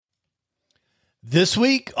This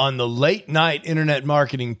week on the Late Night Internet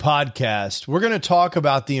Marketing Podcast, we're going to talk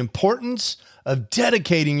about the importance of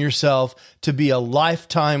dedicating yourself to be a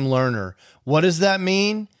lifetime learner. What does that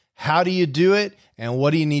mean? How do you do it? And what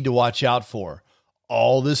do you need to watch out for?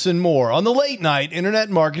 All this and more on the Late Night Internet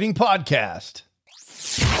Marketing Podcast.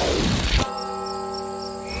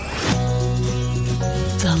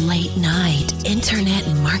 The Late Night Internet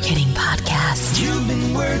Marketing Podcast. You've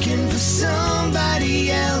been working for somebody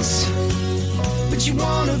else, but you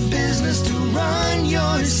want a business to run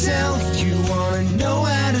yourself. You want to know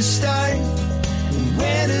how to start and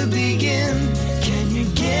where to begin. Can you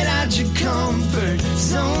get out your comfort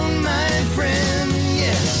zone, my friend?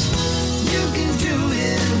 Yes, you can do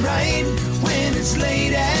it right when it's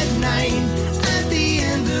late at night. At the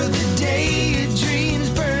end of the day, your dreams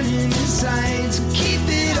burning inside. So keep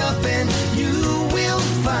it up and you will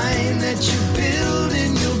find that you're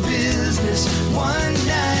building your business one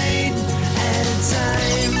night at a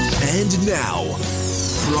time. And now,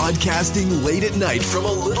 broadcasting late at night from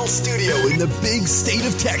a little studio in the big state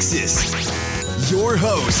of Texas, your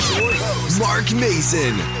host, Mark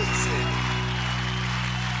Mason.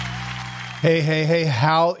 Hey,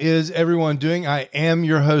 how is everyone doing? I am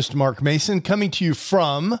your host, Mark Mason, coming to you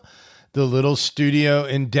from the little studio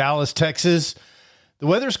in Dallas, Texas. The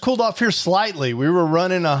weather's cooled off here slightly. We were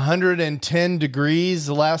running 110 degrees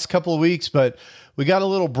the last couple of weeks, but we got a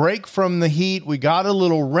little break from the heat. We got a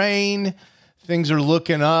little rain. Things are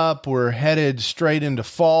looking up. We're headed straight into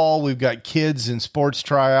fall. We've got kids in sports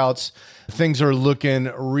tryouts. Things are looking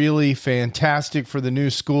really fantastic for the new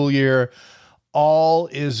school year. All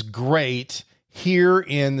is great here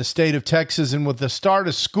in the state of Texas. And with the start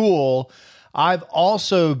of school, I've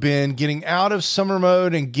also been getting out of summer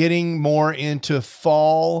mode and getting more into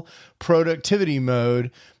fall productivity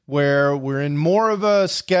mode, where we're in more of a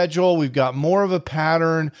schedule. We've got more of a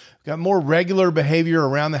pattern. We've got more regular behavior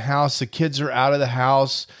around the house. The kids are out of the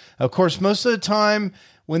house. Of course, most of the time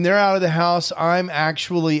when they're out of the house, I'm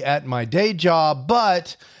actually at my day job,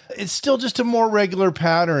 but it's still just a more regular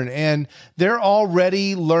pattern. And they're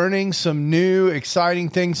already learning some new, exciting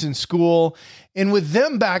things in school. And with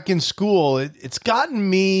them back in school, it's gotten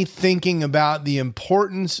me thinking about the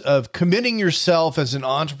importance of committing yourself as an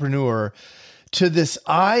entrepreneur to this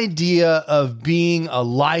idea of being a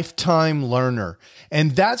lifetime learner.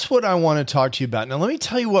 And that's what I want to talk to you about. Now, let me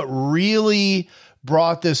tell you what really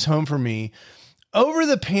brought this home for me. Over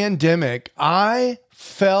the pandemic, I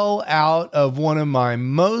fell out of one of my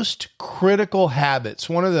most critical habits,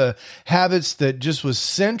 one of the habits that just was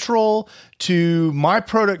central to my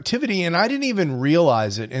productivity, and I didn't even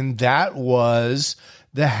realize it. And that was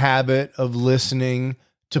the habit of listening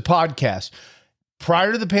to podcasts.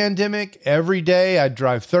 Prior to the pandemic, every day I'd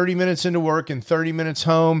drive 30 minutes into work and 30 minutes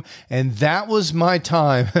home. And that was my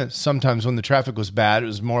time. Sometimes when the traffic was bad, it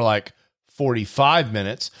was more like 45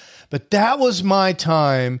 minutes. But that was my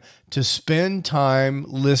time to spend time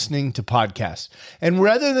listening to podcasts. And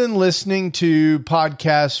rather than listening to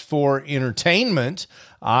podcasts for entertainment,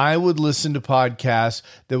 I would listen to podcasts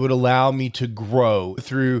that would allow me to grow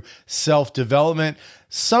through self-development,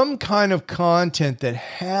 some kind of content that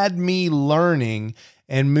had me learning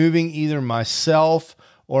and moving either myself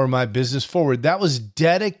or my business forward. That was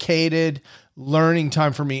dedicated learning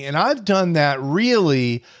time for me. And I've done that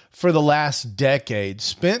really for the last decade,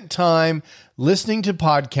 spent time listening to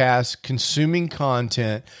podcasts, consuming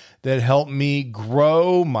content that helped me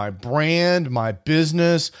grow my brand, my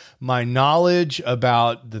business, my knowledge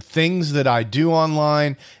about the things that I do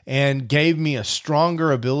online, and gave me a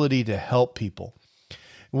stronger ability to help people.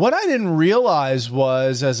 What I didn't realize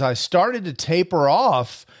was, as I started to taper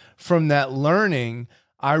off from that learning,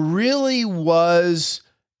 I really was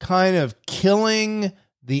kind of killing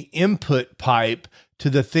the input pipe to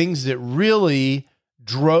the things that really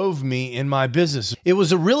drove me in my business. It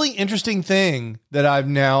was a really interesting thing that I've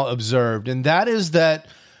now observed, and that is that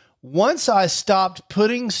once I stopped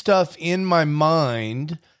putting stuff in my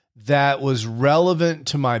mind that was relevant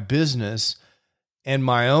to my business and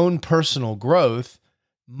my own personal growth,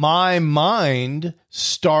 my mind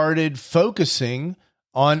started focusing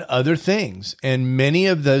on other things. And many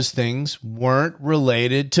of those things weren't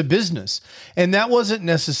related to business. And that wasn't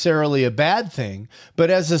necessarily a bad thing. But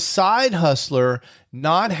as a side hustler,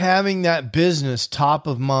 not having that business top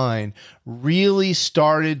of mind really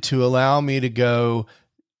started to allow me to go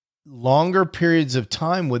longer periods of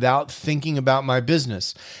time without thinking about my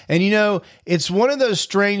business. And you know, it's one of those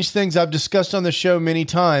strange things I've discussed on the show many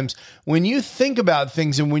times. When you think about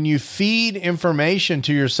things and when you feed information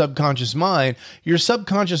to your subconscious mind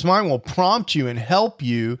will prompt you and help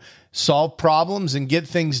you solve problems and get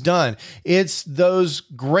things done. It's those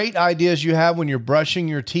great ideas you have when you're brushing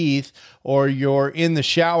your teeth or you're in the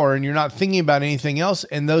shower and you're not thinking about anything else,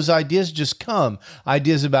 and those ideas just come.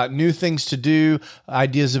 Ideas about new things to do,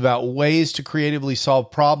 ideas about ways to creatively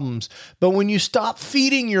solve problems. But when you stop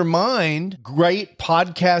feeding your mind great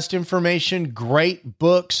podcast information, great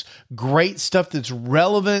books, great stuff that's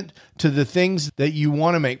relevant to the things that you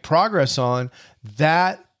want to make progress on,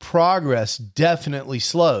 that progress definitely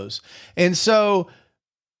slows. And so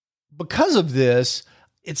because of this,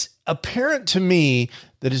 it's apparent to me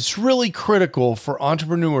that it's really critical for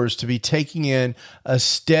entrepreneurs to be taking in a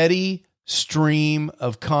steady stream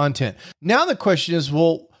of content. Now the question is,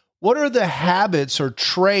 well, what are the habits or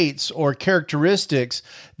traits or characteristics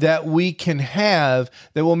that we can have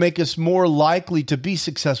that will make us more likely to be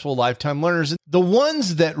successful lifetime learners? The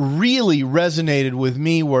ones that really resonated with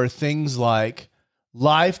me were things like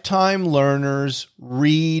lifetime learners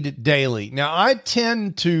read daily. Now, I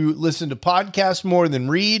tend to listen to podcasts more than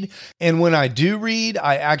read. And when I do read,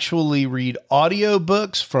 I actually read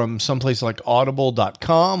audiobooks from someplace like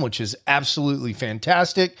audible.com, which is absolutely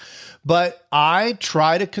fantastic. But I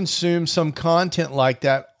try to consume some content like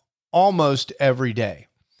that almost every day.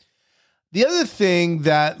 The other thing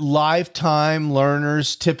that lifetime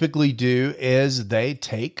learners typically do is they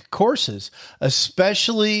take courses,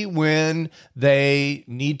 especially when they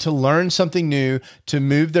need to learn something new to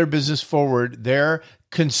move their business forward. They're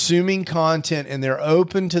consuming content and they're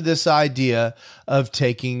open to this idea of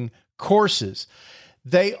taking courses.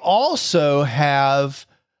 They also have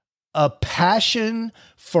a passion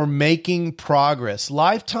for making progress.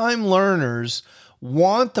 Lifetime learners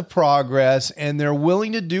want the progress and they're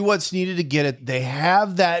willing to do what's needed to get it. They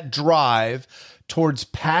have that drive towards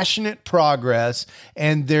passionate progress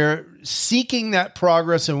and they're seeking that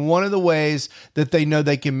progress. And one of the ways that they know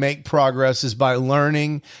they can make progress is by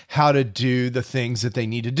learning how to do the things that they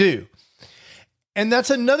need to do. And that's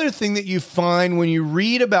another thing that you find when you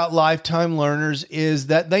read about lifetime learners is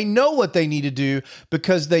that they know what they need to do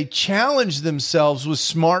because they challenge themselves with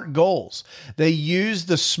SMART goals. They use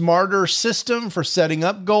the SMARTer system for setting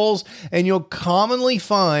up goals, and you'll commonly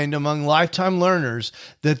find among lifetime learners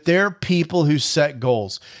that they're people who set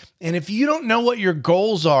goals. And if you don't know what your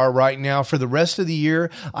goals are right now for the rest of the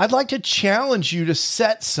year, I'd like to challenge you to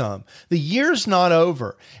set some. The year's not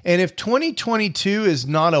over. And if 2022 is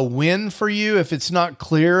not a win for you, if it's not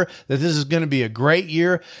clear that this is going to be a great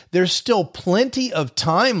year, there's still plenty of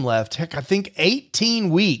time left. Heck, I think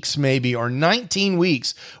 18 weeks maybe, or 19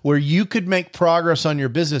 weeks where you could make progress on your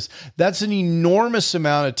business. That's an enormous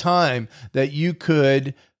amount of time that you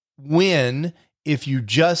could win if you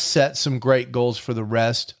just set some great goals for the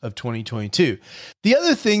rest of 2022. The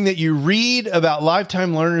other thing that you read about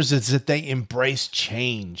lifetime learners is that they embrace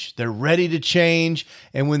change. They're ready to change.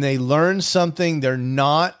 And when they learn something, they're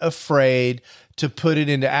not afraid to put it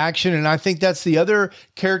into action. And I think that's the other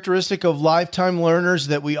characteristic of lifetime learners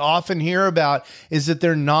that we often hear about is that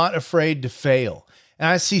they're not afraid to fail. And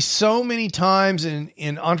I see so many times in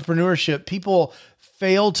entrepreneurship, people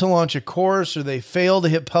fail to launch a course or they fail to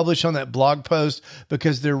hit publish on that blog post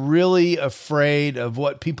because they're really afraid of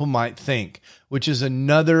what people might think, which is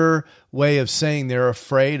another way of saying they're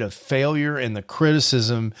afraid of failure and the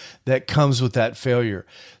criticism that comes with that failure.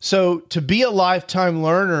 So to be a lifetime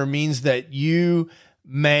learner means that you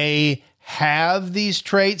may have these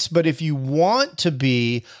traits, but if you want to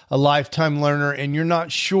be a lifetime learner and you're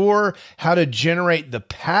not sure how to generate the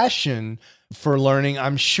passion for learning,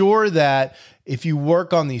 I'm sure that if you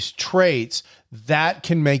work on these traits, that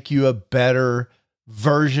can make you a better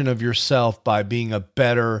version of yourself by being a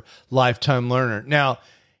better lifetime learner. Now,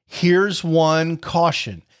 here's one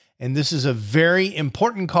caution, and this is a very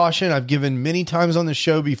important caution I've given many times on the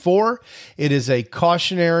show before. It is a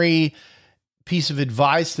cautionary piece of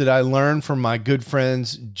advice that I learned from my good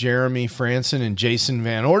friends Jeremy Franson and Jason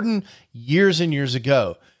Van Orden years and years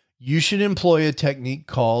ago. You should employ a technique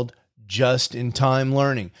called just-in-time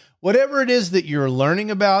learning. Whatever it is that you're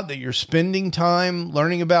learning about, that you're spending time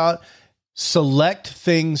learning about, select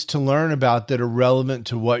things to learn about that are relevant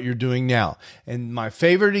to what you're doing now. And my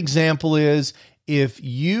favorite example is if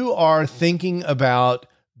you are thinking about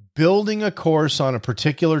building a course on a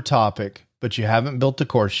particular topic, but you haven't built the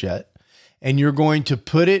course yet, and you're going to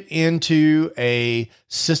put it into a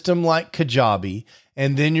system like Kajabi,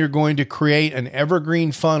 and then you're going to create an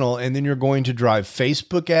evergreen funnel, and then you're going to drive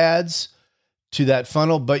Facebook ads to that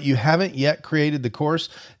funnel, but you haven't yet created the course,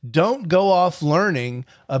 don't go off learning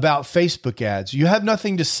about Facebook ads. You have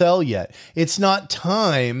nothing to sell yet. It's not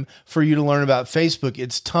time for you to learn about Facebook.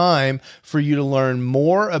 It's time for you to learn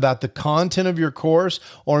more about the content of your course,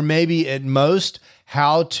 or maybe at most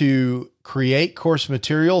how to create course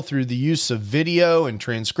material through the use of video and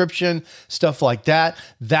transcription, stuff like that.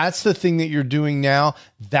 That's the thing that you're doing now.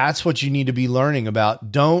 That's what you need to be learning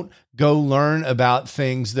about. Don't go learn about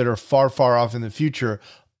things that are far, far off in the future.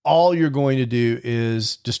 All you're going to do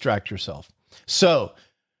is distract yourself. So,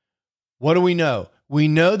 what do we know? We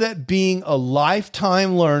know that being a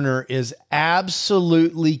lifetime learner is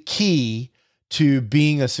absolutely key to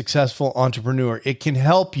being a successful entrepreneur. It can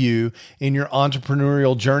help you in your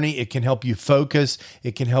entrepreneurial journey. It can help you focus.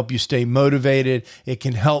 It can help you stay motivated. It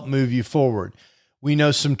can help move you forward. We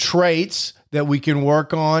know some traits that we can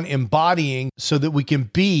work on embodying so that we can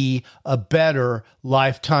be a better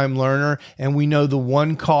lifetime learner. And we know the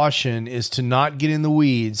one caution is to not get in the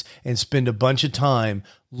weeds and spend a bunch of time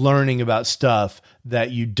learning about stuff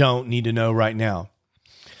that you don't need to know right now.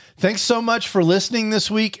 Thanks so much for listening this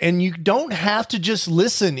week. And you don't have to just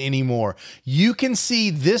listen anymore. You can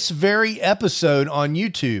see this very episode on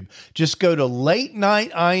YouTube. Just go to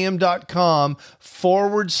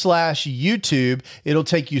latenightim.com/YouTube. It'll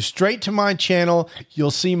take you straight to my channel.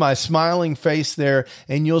 You'll see my smiling face there,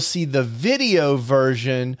 and you'll see the video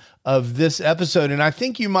version of this episode. And I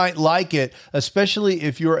think you might like it, especially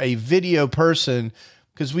if you're a video person,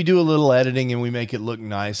 because we do a little editing and we make it look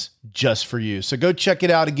nice just for you. So go check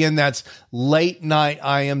it out. Again, that's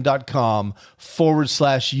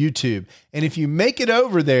latenightim.com/YouTube. And if you make it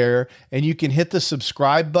over there and you can hit the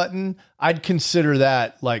subscribe button, I'd consider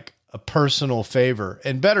that like a personal favor.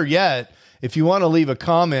 And better yet, if you want to leave a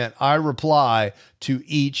comment, I reply to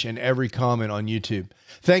each and every comment on YouTube.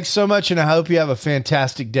 Thanks so much, and I hope you have a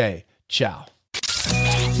fantastic day. Ciao.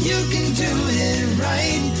 You can do it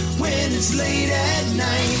right when it's late at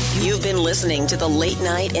night. You've been listening to the Late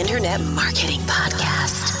Night Internet Marketing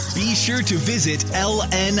Podcast. Be sure to visit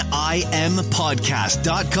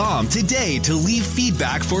lnimpodcast.com today to leave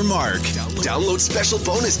feedback for Mark. Download special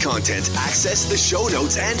bonus content, access the show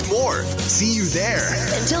notes, and more. See you there.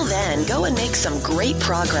 Until then, go and make some great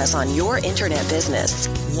progress on your internet business,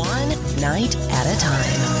 one night at a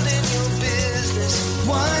time. Building your business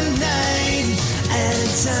one night at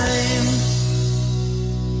a time.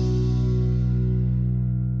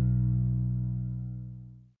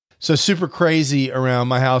 So super crazy around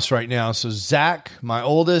my house right now. So Zach, my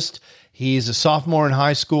oldest, he's a sophomore in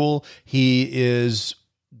high school. He is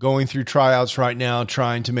going through tryouts right now,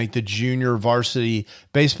 trying to make the junior varsity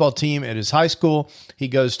baseball team at his high school. He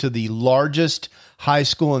goes to the largest high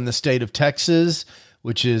school in the state of Texas,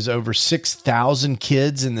 which is over 6,000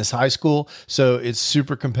 kids in this high school. So it's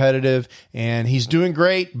super competitive, and he's doing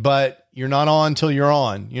great, but you're not on until you're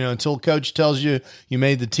on. You know, until coach tells you you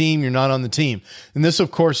made the team, you're not on the team. And this,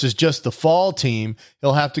 of course, is just the fall team.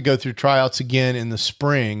 He'll have to go through tryouts again in the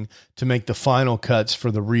spring to make the final cuts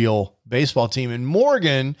for the real baseball team. And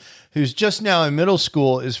Morgan, who's just now in middle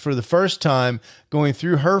school, is for the first time going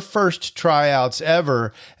through her first tryouts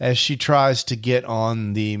ever as she tries to get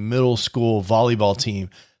on the middle school volleyball team.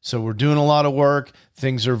 So we're doing a lot of work.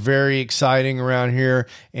 Things are very exciting around here,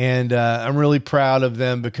 and I'm really proud of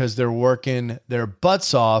them because they're working their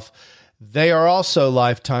butts off. They are also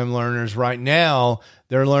lifetime learners. Right now,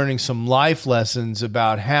 they're learning some life lessons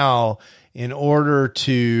about how, in order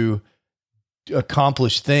to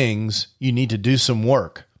accomplish things, you need to do some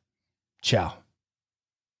work. Ciao.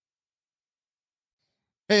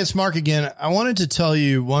 Hey, it's Mark again. I wanted to tell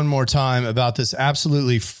you one more time about this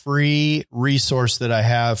absolutely free resource that I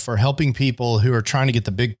have for helping people who are trying to get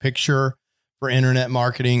the big picture for internet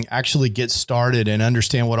marketing, actually get started and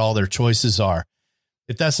understand what all their choices are.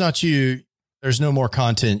 If that's not you, there's no more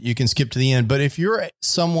content. You can skip to the end. But if you're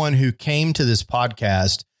someone who came to this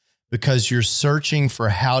podcast because you're searching for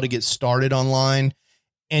how to get started online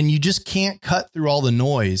and you just can't cut through all the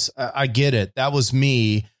noise, I get it. That was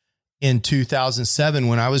me. In 2007,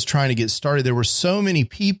 when I was trying to get started, there were so many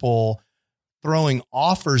people throwing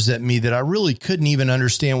offers at me that I really couldn't even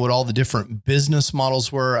understand what all the different business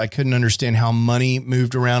models were. I couldn't understand how money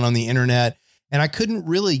moved around on the internet, and I couldn't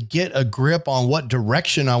really get a grip on what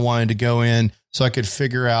direction I wanted to go in so I could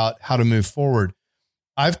figure out how to move forward.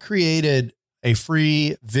 I've created a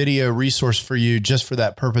free video resource for you just for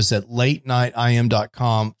that purpose at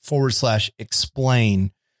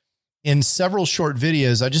latenightim.com/explain. In several short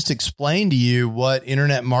videos, I just explained to you what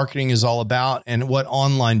internet marketing is all about and what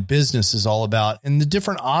online business is all about and the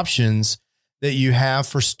different options that you have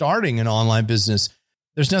for starting an online business.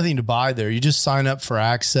 there's nothing to buy there. You just sign up for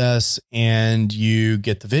access and you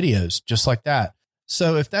get the videos just like that.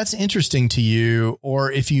 So if that's interesting to you,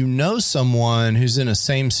 or if you know someone who's in a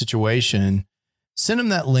same situation, send them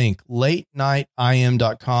that link,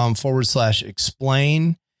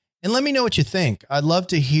 latenightim.com/explain, and let me know what you think. I'd love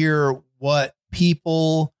to hear what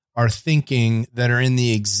people are thinking that are in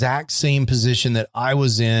the exact same position that I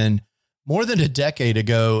was in more than a decade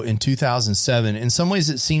ago in 2007. In some ways,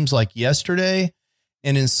 it seems like yesterday.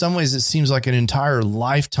 And in some ways, it seems like an entire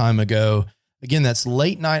lifetime ago. Again, that's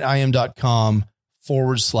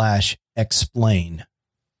latenightim.com/explain.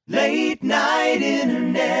 Late night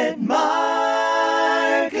internet marketing.